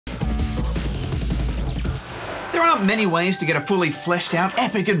There aren't many ways to get a fully fleshed out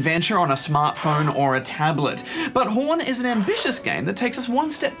epic adventure on a smartphone or a tablet, but Horn is an ambitious game that takes us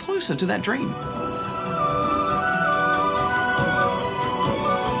one step closer to that dream.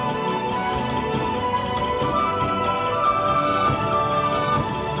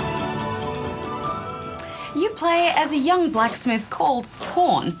 You play as a young blacksmith called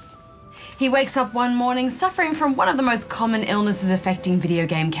Horn. He wakes up one morning suffering from one of the most common illnesses affecting video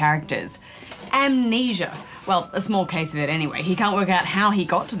game characters, amnesia. Well, a small case of it anyway. He can't work out how he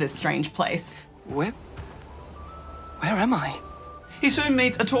got to this strange place. Where am I? He soon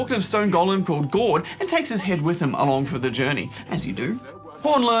meets a talkative stone golem called Gord and takes his head with him along for the journey, as you do.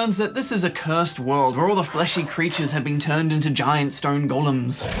 Horn learns that this is a cursed world where all the fleshy creatures have been turned into giant stone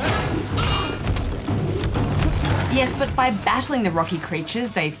golems. Yes, but by battling the rocky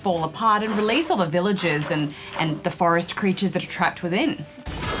creatures, they fall apart and release all the villagers and the forest creatures that are trapped within.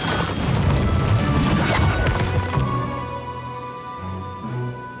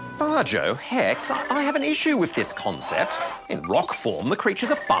 Barjo, Hex, I have an issue with this concept. In rock form, the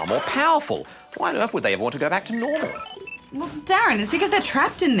creatures are far more powerful. Why on earth would they ever want to go back to normal? Well, Darren, it's because they're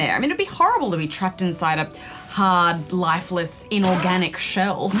trapped in there. I mean, it'd be horrible to be trapped inside a hard, lifeless, inorganic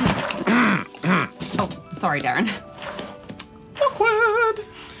shell. Oh, sorry, Darren. Awkward.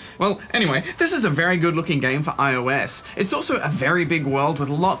 Well, anyway, this is a very good looking game for iOS. It's also a very big world with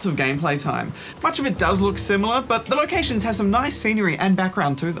lots of gameplay time. Much of it does look similar, but the locations have some nice scenery and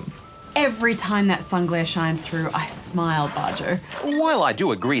background to them. Every time that sun glare shined through, I smiled, Barjo. While I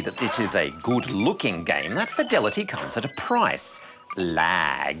do agree that this is a good-looking game, that fidelity comes at a price.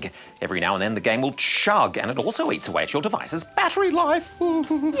 Lag. Every now and then the game will chug, and it also eats away at your device's battery life.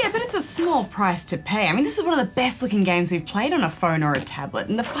 Yeah, but it's a small price to pay. I mean, this is one of the best looking games we've played on a phone or a tablet,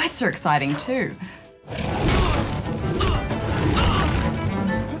 and the fights are exciting too.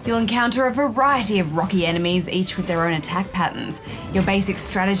 You'll encounter a variety of rocky enemies, each with their own attack patterns. Your basic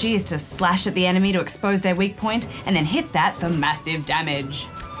strategy is to slash at the enemy to expose their weak point, and then hit that for massive damage.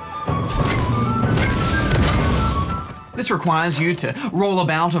 This requires you to roll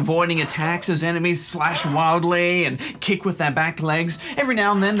about avoiding attacks as enemies slash wildly and kick with their back legs. Every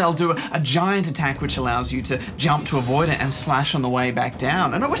now and then they'll do a giant attack which allows you to jump to avoid it and slash on the way back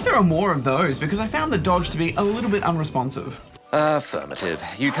down. And I wish there were more of those because I found the dodge to be a little bit unresponsive. Affirmative.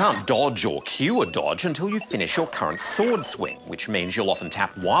 You can't dodge or cue a dodge until you finish your current sword swing, which means you'll often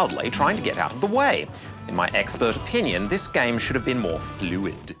tap wildly trying to get out of the way. In my expert opinion, this game should have been more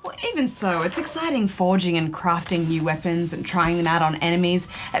fluid. Well, even so, it's exciting forging and crafting new weapons and trying them out on enemies.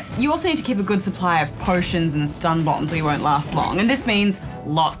 You also need to keep a good supply of potions and stun bombs or you won't last long, and this means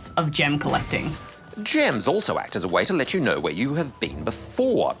lots of gem collecting. Gems also act as a way to let you know where you have been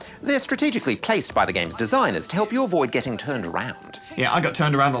before. They're strategically placed by the game's designers to help you avoid getting turned around. Yeah, I got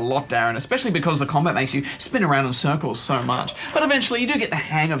turned around a lot, Darren, especially because the combat makes you spin around in circles so much. But eventually you do get the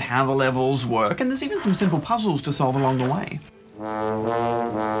hang of how the levels work, and there's even some simple puzzles to solve along the way.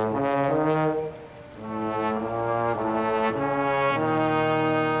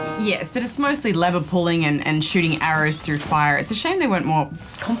 Yes, but it's mostly lever pulling and shooting arrows through fire. It's a shame they weren't more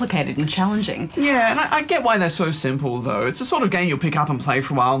complicated and challenging. Yeah, and I get why they're so simple, though. It's the sort of game you'll pick up and play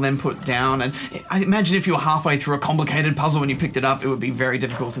for a while and then put down. And I imagine if you were halfway through a complicated puzzle when you picked it up, it would be very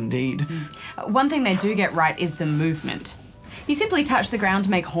difficult indeed. One thing they do get right is the movement. You simply touch the ground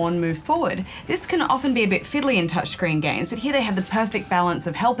to make Horn move forward. This can often be a bit fiddly in touchscreen games, but here they have the perfect balance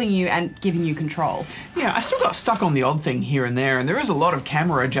of helping you and giving you control. Yeah, I still got stuck on the odd thing here and there, and there is a lot of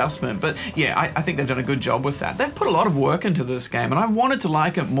camera adjustment, but yeah, I think they've done a good job with that. They've put a lot of work into this game, and I wanted to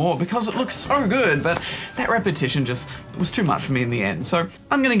like it more because it looks so good, but that repetition just was too much for me in the end. So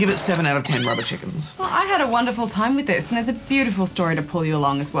I'm gonna give it 7 out of 10 rubber chickens. Well, I had a wonderful time with this, and there's a beautiful story to pull you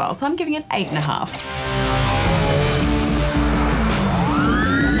along as well, so I'm giving it 8.5.